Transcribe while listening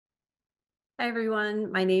Hi,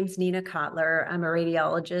 everyone. My name's Nina Kottler. I'm a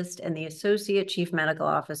radiologist and the Associate Chief Medical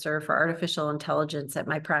Officer for Artificial Intelligence at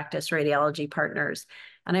my practice, Radiology Partners.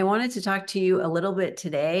 And I wanted to talk to you a little bit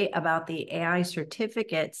today about the AI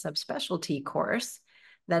Certificate Subspecialty course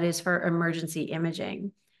that is for emergency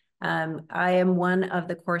imaging. I am one of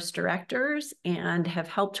the course directors and have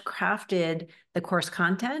helped crafted the course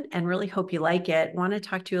content and really hope you like it. Want to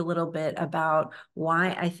talk to you a little bit about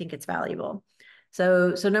why I think it's valuable.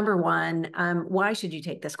 So number one, why should you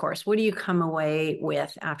take this course? What do you come away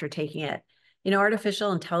with after taking it? You know,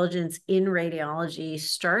 artificial intelligence in radiology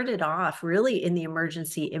started off really in the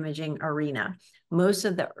emergency imaging arena. Most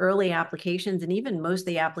of the early applications, and even most of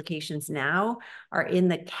the applications now, are in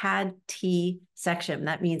the CAD-T section.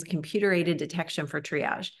 That means computer-aided detection for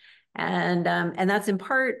triage. And that's in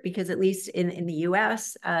part because, at least in the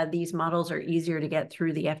US, these models are easier to get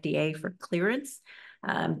through the FDA for clearance.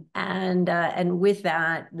 And with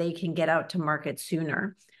that, they can get out to market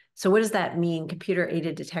sooner. So what does that mean,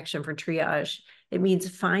 computer-aided detection for triage? It means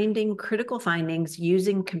finding critical findings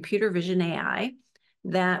using computer vision AI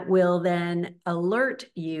that will then alert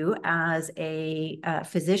you as a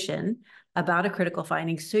physician about a critical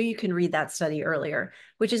finding so you can read that study earlier,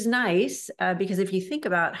 which is nice because if you think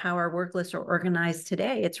about how our work lists are organized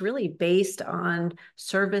today, it's really based on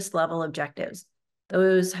service level objectives.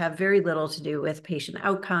 Those have very little to do with patient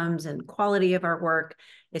outcomes and quality of our work.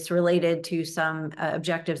 It's related to some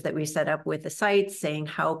objectives that we set up with the sites saying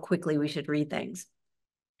how quickly we should read things.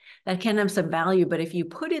 That can have some value, but if you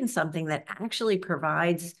put in something that actually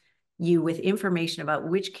provides you with information about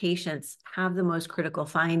which patients have the most critical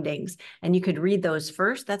findings, and you could read those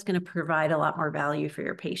first, that's going to provide a lot more value for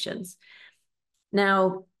your patients.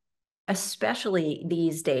 Now, especially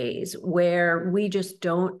these days where we just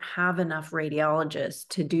don't have enough radiologists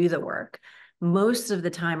to do the work. Most of the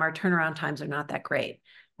time, our turnaround times are not that great.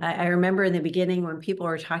 I remember in the beginning when people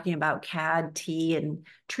were talking about CAD-T and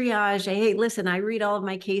triage, hey, listen, I read all of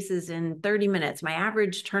my cases in 30 minutes. My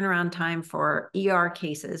average turnaround time for ER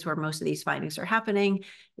cases where most of these findings are happening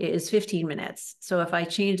is 15 minutes. So if I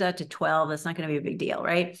change that to 12, that's not going to be a big deal,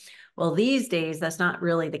 right? Well, these days, that's not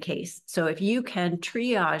really the case. So if you can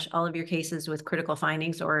triage all of your cases with critical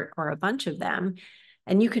findings or a bunch of them,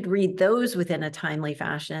 and you could read those within a timely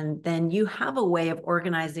fashion, then you have a way of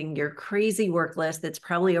organizing your crazy work list that's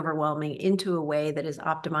probably overwhelming into a way that is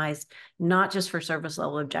optimized, not just for service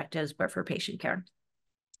level objectives, but for patient care.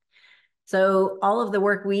 So all of the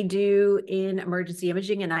work we do in emergency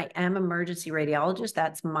imaging, and I am an emergency radiologist,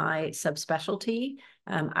 that's my subspecialty.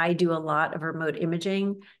 I do a lot of remote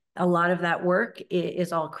imaging. A lot of that work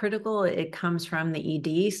is all critical. It comes from the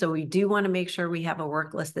ED. So we do want to make sure we have a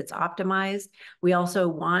work list that's optimized. We also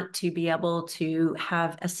want to be able to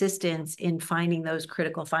have assistance in finding those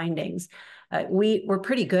critical findings. We're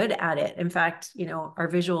pretty good at it. In fact, you know, our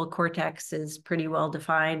visual cortex is pretty well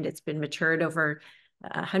defined. It's been matured over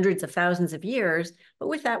hundreds of thousands of years, but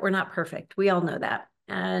with that, we're not perfect. We all know that.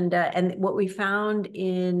 And what we found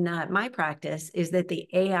in my practice is that the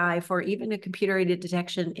AI for even a computer-aided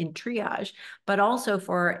detection in triage, but also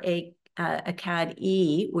for a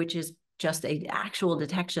CAD-E, which is just an actual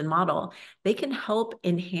detection model, they can help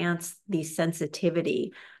enhance the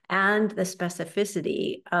sensitivity and the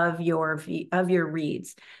specificity of your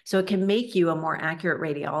reads. So it can make you a more accurate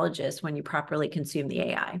radiologist when you properly consume the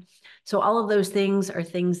AI. So all of those things are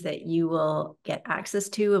things that you will get access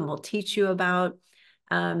to and we'll teach you about.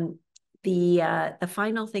 The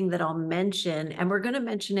final thing that I'll mention, and we're going to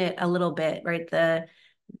mention it a little bit, right?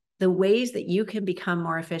 The ways that you can become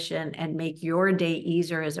more efficient and make your day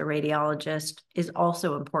easier as a radiologist is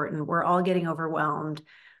also important. We're all getting overwhelmed.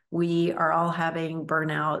 We are all having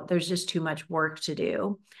burnout. There's just too much work to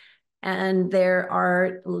do. And there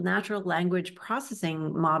are natural language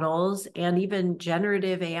processing models and even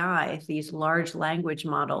generative AI, these large language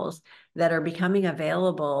models that are becoming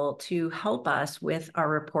available to help us with our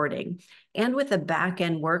reporting and with a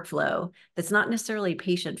back-end workflow that's not necessarily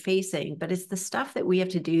patient-facing, but it's the stuff that we have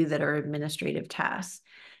to do that are administrative tasks.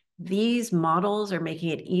 These models are making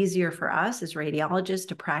it easier for us as radiologists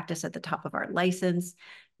to practice at the top of our license.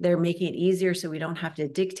 They're making it easier so we don't have to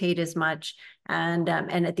dictate as much. And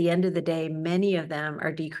at the end of the day, many of them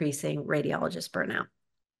are decreasing radiologist burnout.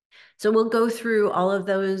 So we'll go through all of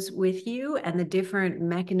those with you and the different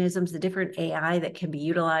mechanisms, the different AI that can be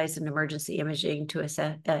utilized in emergency imaging to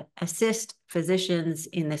assist physicians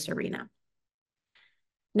in this arena.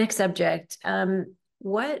 Next subject,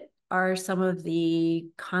 what are some of the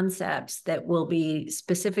concepts that will be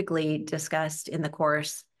specifically discussed in the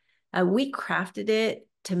course? We crafted it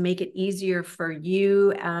to make it easier for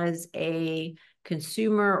you as a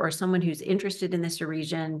consumer or someone who's interested in this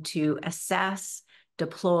region to assess,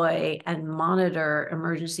 deploy, and monitor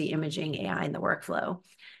emergency imaging AI in the workflow.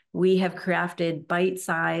 We have crafted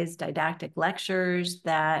bite-sized didactic lectures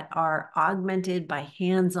that are augmented by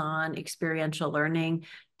hands-on experiential learning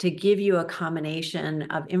to give you a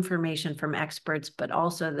combination of information from experts, but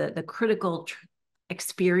also the critical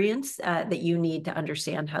experience that you need to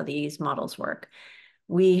understand how these models work.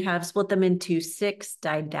 We have split them into 6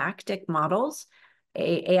 didactic models.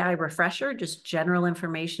 AI refresher, just general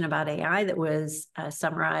information about AI that was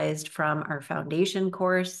summarized from our foundation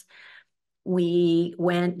course. We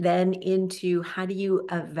went then into how do you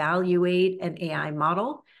evaluate an AI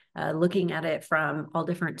model, looking at it from all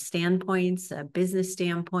different standpoints, a business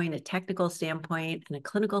standpoint, a technical standpoint, and a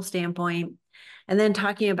clinical standpoint. And then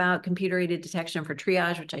talking about computer-aided detection for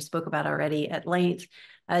triage, which I spoke about already at length,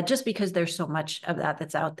 just because there's so much of that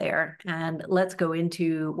that's out there. And let's go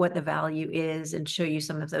into what the value is and show you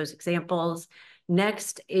some of those examples.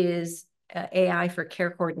 Next is AI for care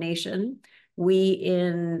coordination. We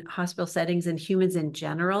in hospital settings and humans in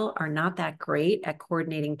general are not that great at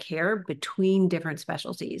coordinating care between different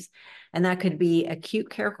specialties. And that could be acute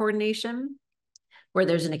care coordination, where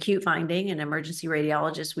there's an acute finding, an emergency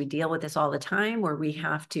radiologist, we deal with this all the time, where we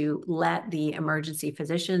have to let the emergency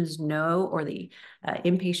physicians know, or the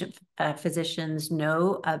inpatient physicians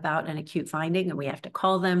know about an acute finding, and we have to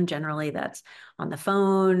call them. Generally, that's on the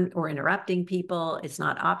phone or interrupting people. It's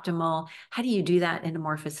not optimal. How do you do that in a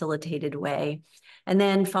more facilitated way? And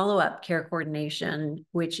then follow-up care coordination,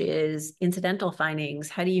 which is incidental findings.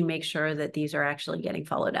 How do you make sure that these are actually getting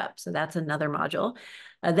followed up? So that's another module.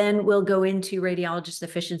 Then we'll go into radiologist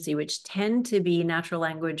efficiency, which tend to be natural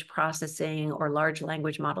language processing or large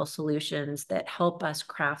language model solutions that help us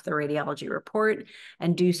craft the radiology report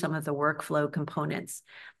and do some of the workflow components.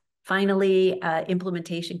 Finally,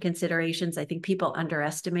 implementation considerations. I think people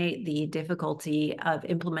underestimate the difficulty of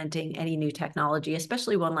implementing any new technology,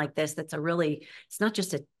 especially one like this that's it's not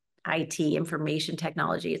just a IT information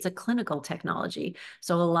technology, it's a clinical technology.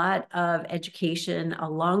 So a lot of education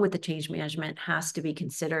along with the change management has to be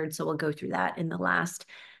considered. So we'll go through that in the last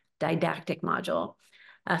didactic module.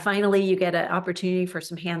 Finally, you get an opportunity for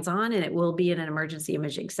some hands-on, and it will be in an emergency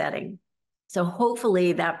imaging setting. So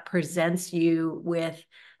hopefully that presents you with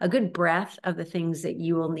a good breadth of the things that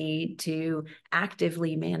you will need to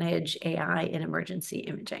actively manage AI in emergency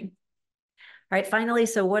imaging. All right, finally,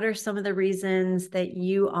 so what are some of the reasons that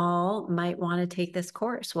you all might want to take this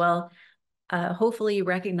course? Well, hopefully you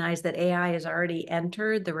recognize that AI has already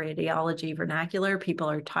entered the radiology vernacular. People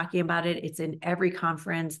are talking about it. It's in every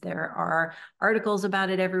conference. There are articles about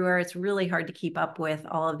it everywhere. It's really hard to keep up with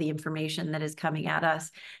all of the information that is coming at us.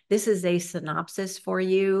 This is a synopsis for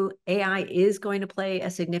you. AI is going to play a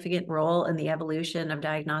significant role in the evolution of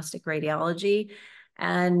diagnostic radiology.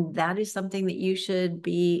 And that is something that you should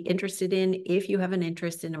be interested in if you have an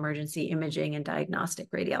interest in emergency imaging and diagnostic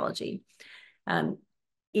radiology.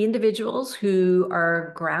 Individuals who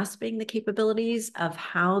are grasping the capabilities of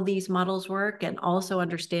how these models work and also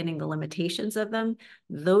understanding the limitations of them,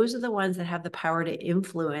 those are the ones that have the power to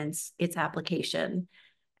influence its application.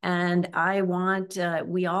 And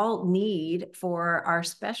we all need for our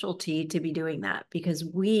specialty to be doing that, because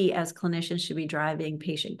we as clinicians should be driving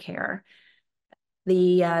patient care.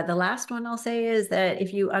 The last one I'll say is that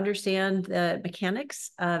if you understand the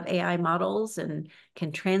mechanics of AI models and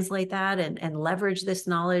can translate that and leverage this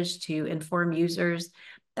knowledge to inform users,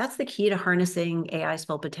 that's the key to harnessing AI's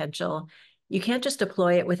full potential. You can't just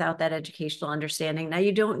deploy it without that educational understanding. Now,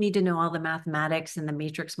 you don't need to know all the mathematics and the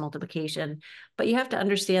matrix multiplication, but you have to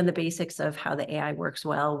understand the basics of how the AI works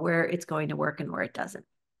well, where it's going to work and where it doesn't.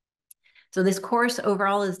 So this course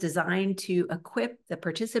overall is designed to equip the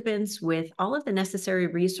participants with all of the necessary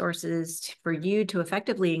resources for you to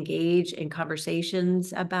effectively engage in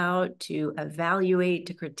conversations about, to evaluate,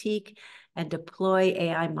 to critique, and deploy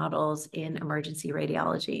AI models in emergency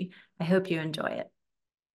radiology. I hope you enjoy it.